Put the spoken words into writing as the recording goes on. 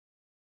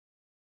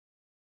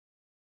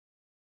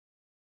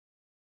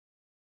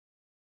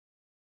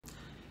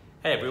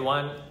Hey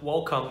everyone,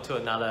 welcome to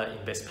another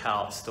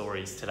InvestPal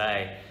Stories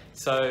today.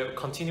 So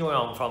continuing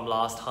on from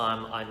last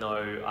time, I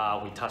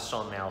know we touched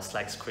on our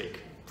Slacks Creek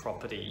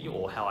property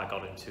or how I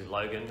got into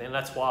Logan, and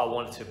that's why I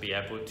wanted to be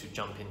able to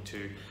jump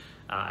into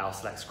our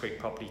Slacks Creek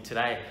property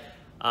today.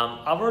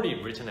 I've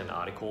already written an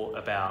article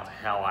about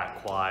how I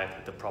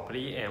acquired the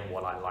property and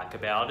what I like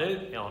about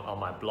it on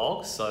my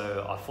blog,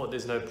 so I thought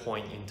there's no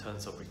point in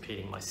terms of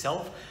repeating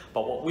myself.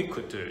 But what we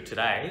could do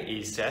today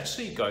is to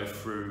actually go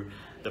through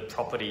the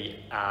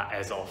property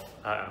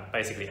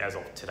basically as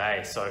of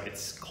today. So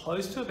it's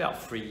close to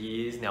about 3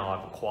 years now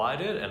I've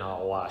acquired it, and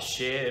I'll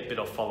share a bit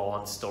of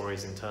follow-on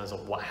stories in terms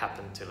of what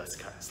happened to the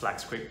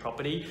Slacks Creek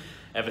property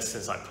ever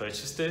since I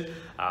purchased it,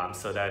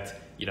 so that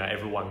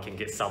everyone can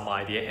get some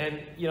idea.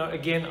 And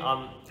again,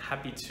 I'm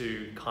happy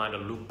to kind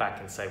of look back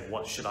and say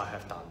what should I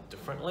have done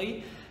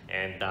differently,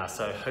 and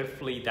so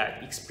hopefully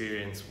that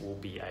experience will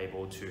be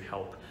able to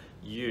help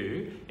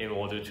you in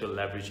order to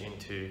leverage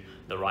into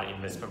the right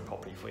investment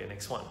property for your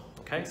next one.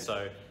 Okay,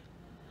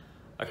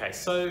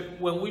 so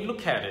when we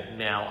look at it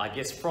now, I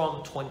guess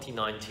from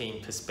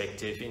 2019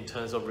 perspective, in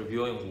terms of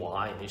reviewing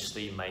why I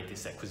initially made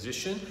this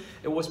acquisition,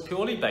 it was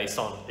purely based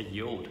on a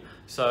yield.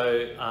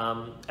 So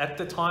at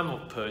the time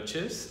of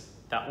purchase,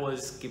 that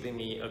was giving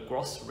me a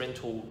gross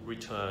rental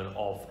return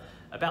of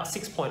about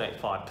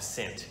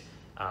 6.85%.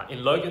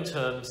 In Logan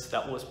terms,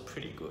 that was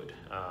pretty good.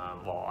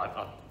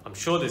 I'm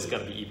sure there's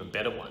going to be even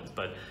better ones,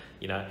 but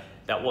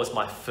that was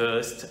my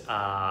first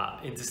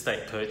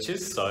interstate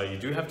purchase, so you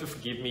do have to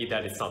forgive me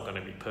that it's not going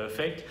to be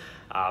perfect.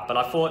 But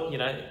I thought,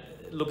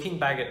 looking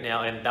back at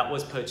now, and that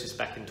was purchased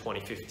back in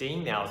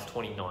 2015, now it's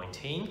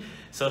 2019,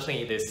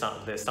 certainly there's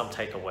some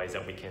takeaways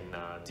that we can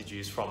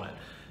deduce from it.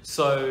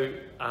 So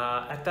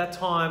at that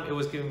time, it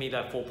was giving me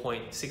that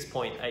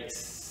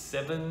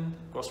 6.87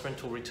 gross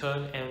rental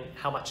return. And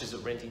how much is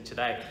it renting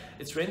today?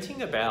 It's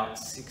renting about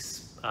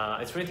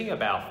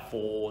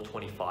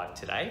 $425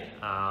 today.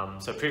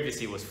 So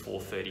previously it was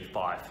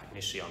 $435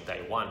 initially on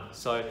day one.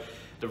 So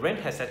the rent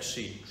has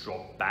actually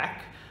dropped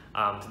back.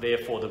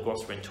 Therefore the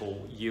gross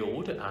rental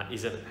yield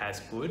isn't as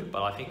good,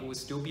 but I think it would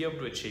still be able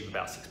to achieve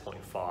about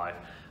 6.5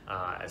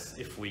 as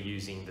if we're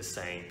using the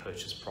same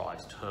purchase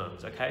price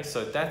terms. Okay,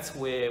 so that's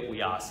where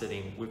we are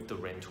sitting with the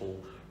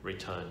rental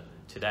return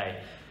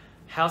today.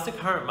 How's the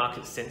current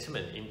market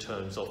sentiment in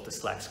terms of the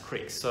Slacks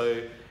Creek?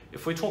 So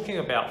if we're talking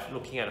about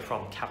looking at it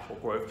from capital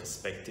growth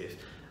perspective,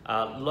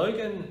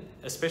 Logan,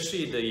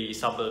 especially the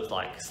suburbs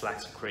like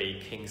Slacks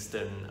Creek,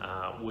 Kingston,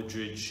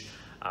 Woodridge,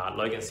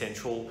 Logan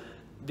Central,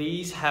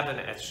 these haven't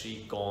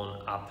actually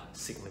gone up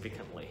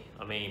significantly.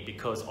 I mean,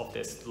 because of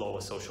this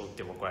lower social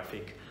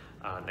demographic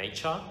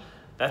nature.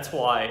 That's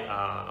why,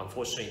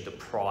 unfortunately, the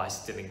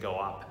price didn't go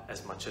up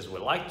as much as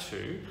we'd like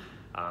to.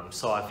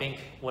 So I think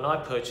when I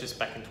purchased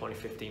back in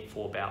 2015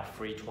 for about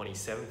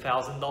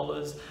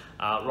 $327,000,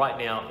 right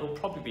now it'll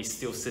probably be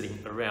still sitting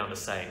around the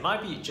same,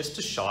 maybe just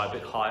a shy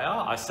bit higher.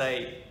 I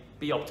say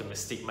be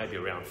optimistic, maybe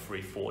around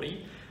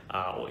 340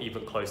 or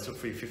even close to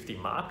 350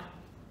 mark,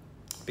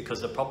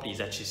 because the property is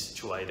actually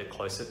situated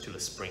closer to the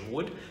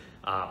Springwood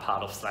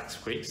part of Slacks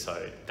Creek.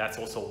 So that's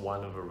also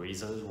one of the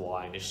reasons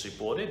why I initially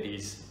bought it,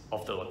 is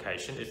of the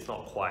location. It's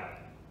not quite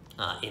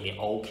in the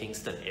old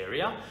Kingston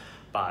area,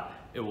 but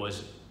it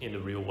was in the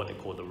real, what they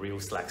call the real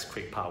Slacks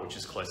Creek part, which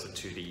is closer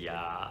to the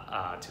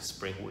to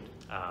Springwood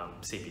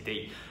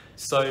CBD.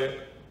 So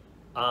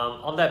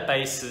on that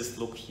basis,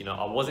 look,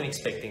 I wasn't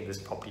expecting this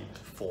property to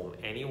perform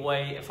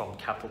anyway from a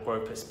capital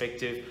growth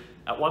perspective.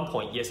 At one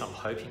point, yes, I'm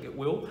hoping it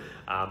will,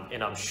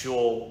 and I'm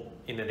sure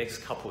in the next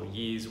couple of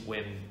years,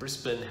 when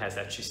Brisbane has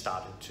actually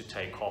started to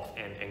take off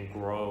and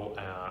grow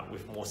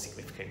with more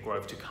significant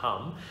growth to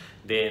come,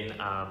 then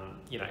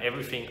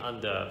everything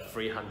under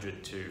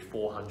 300 to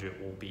 400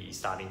 will be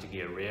starting to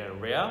get rare and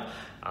rare,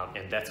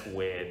 and that's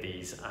where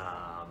these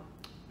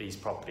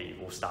properties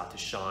will start to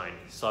shine.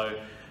 So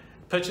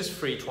purchased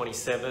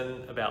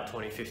 327 about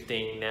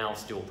 2015, now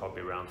still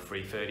probably around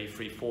 330,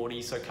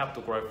 340. So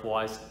capital growth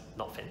wise,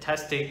 not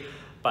fantastic,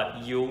 but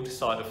yield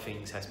side of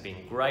things has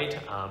been great,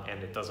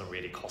 and it doesn't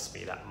really cost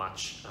me that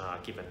much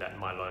given that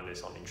my loan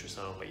is on interest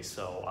only.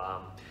 So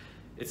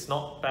it's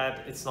not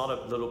bad. It's not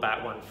a little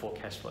bad one for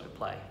cash flow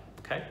play.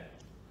 Okay.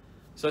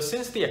 So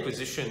since the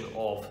acquisition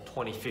of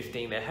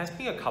 2015, there has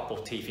been a couple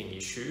of teething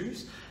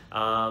issues.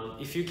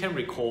 If you can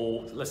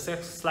recall, the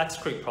Slacks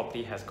Creek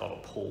property has got a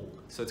pool.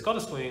 So it's got a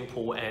swimming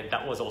pool, and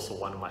that was also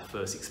one of my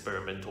first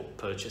experimental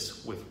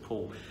purchase with a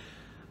pool.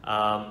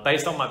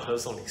 Based on my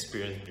personal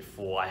experience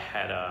before, I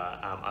had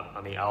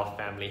our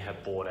family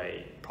had bought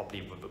a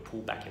property with a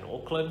pool back in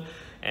Auckland,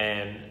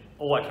 and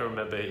all I can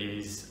remember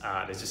is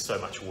there's just so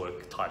much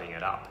work tidying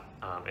it up.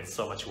 And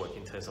so much work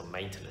in terms of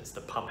maintenance.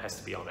 The pump has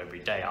to be on every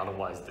day,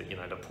 otherwise the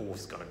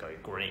pool's gonna go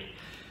green.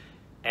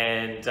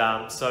 And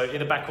so in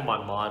the back of my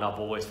mind, I've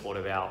always thought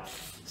about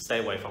stay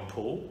away from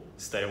pool.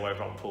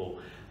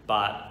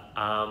 But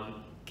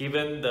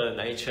given the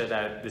nature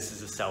that this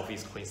is a South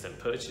East Queensland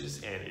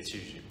purchase and it's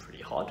usually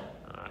pretty hot,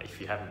 if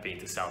you haven't been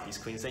to South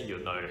East Queensland,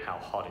 you'll know how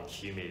hot and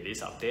humid it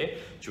is up there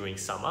during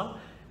summer,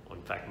 or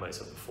in fact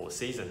most of the 4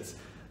 seasons.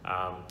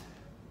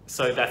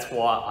 So that's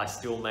why I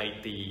still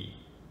made the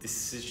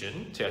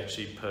decision to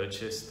actually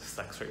purchase the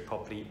Stack Street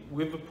property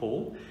with a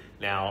pool.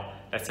 Now,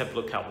 let's have a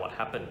look at what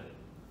happened.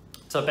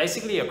 So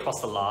basically across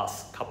the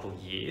last couple of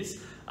years,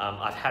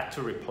 I've had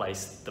to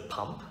replace the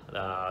pump,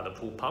 the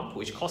pool pump,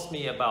 which cost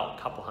me about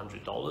a couple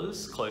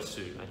 $100, close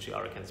to, actually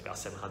I reckon it's about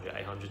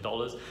 $700,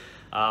 $800.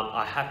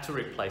 I had to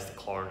replace the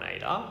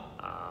chlorinator,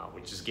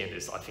 which is again,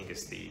 I think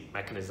is the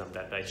mechanism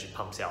that actually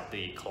pumps out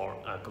the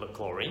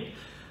chlorine.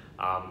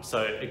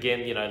 So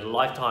again, you know, the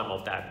lifetime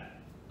of that,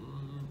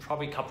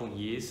 probably a couple of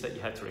years that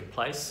you had to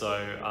replace.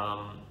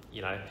 So,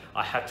 you know,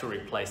 I had to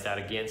replace that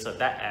again. So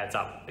that adds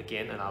up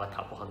again, another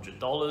couple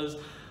 $100.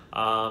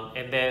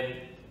 And then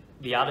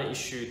the other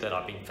issue that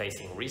I've been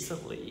facing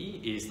recently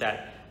is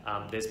that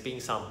there's been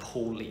some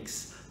pool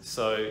leaks.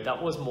 So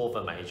that was more of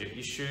a major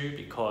issue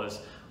because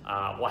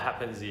what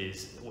happens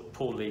is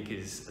pool leak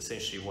is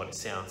essentially what it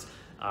sounds.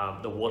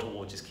 The water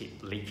will just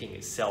keep leaking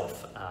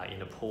itself in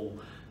the pool.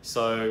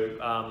 So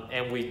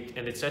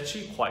and it's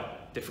actually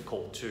quite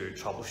difficult to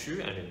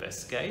troubleshoot and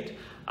investigate.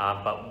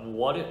 But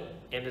what it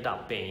ended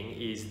up being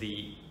is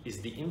the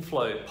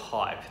inflow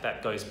pipe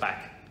that goes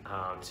back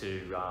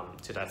to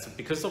that. So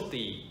because of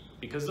the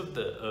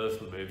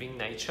earth moving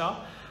nature,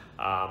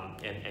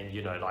 and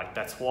you know, like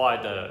that's why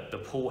the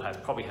pool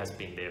probably has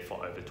been there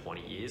for over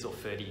 20 years or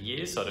 30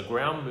 years. So the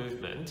ground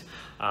movement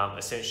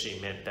essentially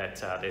meant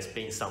that there's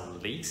been some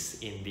leaks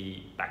in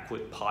the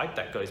backward pipe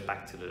that goes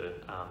back to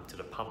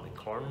the pump and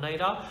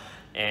chlorinator,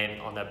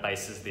 and on that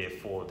basis,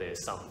 therefore,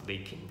 there's some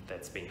leaking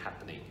that's been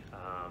happening,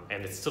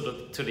 and it's sort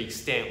of to the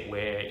extent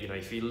where, you know,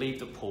 if you leave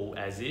the pool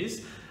as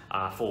is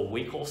for a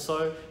week or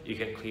so, you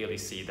can clearly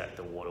see that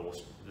the water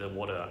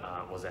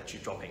was actually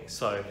dropping.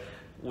 So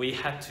we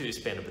had to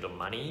spend a bit of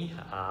money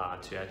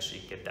to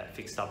actually get that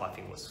fixed up. I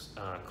think it was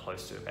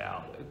close to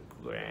about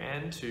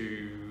 $1,000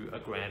 to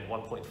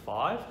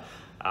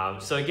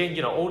 $1,500. So again,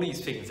 you know, all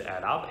these things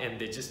add up, and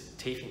they're just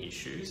teething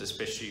issues,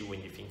 especially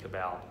when you think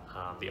about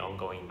the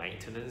ongoing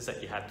maintenance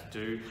that you had to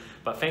do.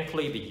 But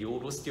thankfully, the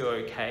yield was still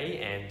okay,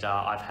 and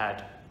I've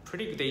had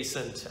pretty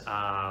decent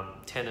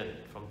tenant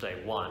from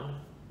day one.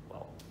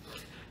 Well,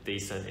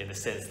 decent in the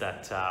sense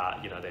that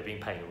you know, they've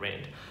been paying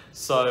rent.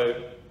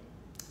 So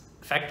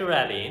factor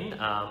that in,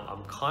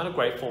 I'm kind of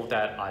grateful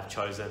that I've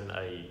chosen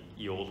a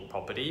yield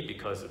property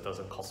because it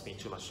doesn't cost me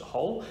too much to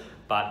hold.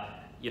 But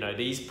you know,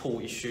 these pool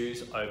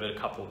issues over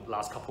the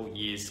last couple of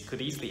years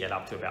could easily add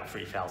up to about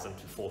 $3,000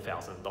 to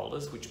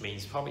 $4,000, which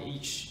means probably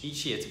each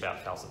year it's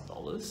about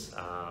 $1,000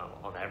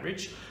 on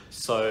average.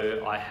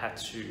 So I had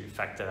to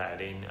factor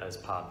that in as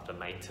part of the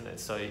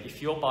maintenance. So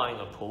if you're buying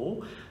a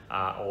pool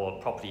or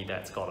a property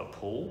that's got a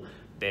pool,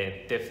 then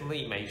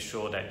definitely make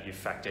sure that you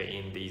factor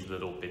in these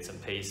little bits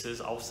and pieces.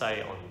 I'll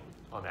say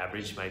on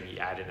average, maybe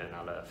add in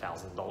another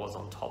 $1,000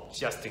 on top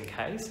just in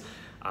case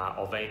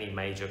of any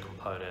major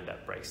component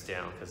that breaks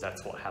down, because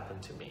that's what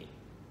happened to me.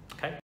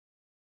 Okay,